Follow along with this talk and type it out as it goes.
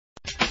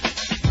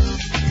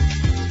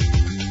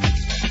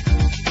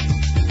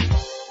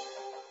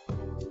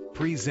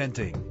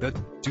Presenting the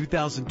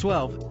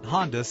 2012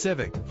 Honda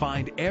Civic.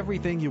 Find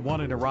everything you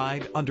want in a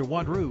ride under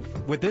one roof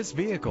with this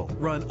vehicle.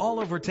 Run all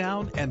over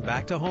town and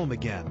back to home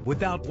again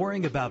without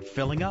worrying about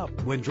filling up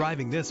when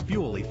driving this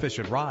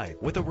fuel-efficient ride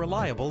with a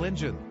reliable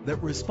engine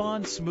that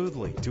responds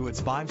smoothly to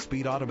its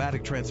 5-speed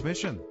automatic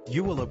transmission.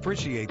 You will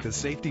appreciate the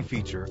safety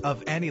feature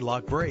of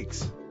anti-lock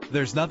brakes.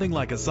 There's nothing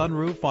like a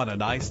sunroof on a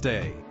nice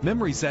day.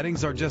 Memory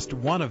settings are just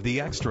one of the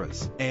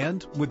extras.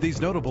 And with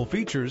these notable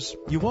features,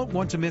 you won't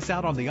want to miss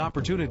out on the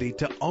opportunity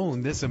to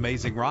own this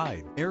amazing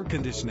ride. Air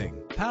conditioning,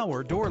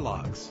 power door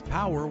locks,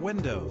 power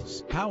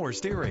windows, power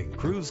steering,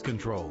 cruise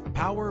control,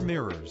 power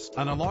mirrors,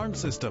 an alarm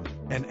system,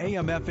 an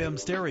AM/FM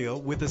stereo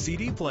with a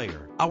CD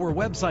player. Our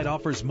website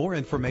offers more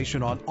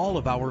information on all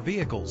of our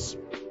vehicles.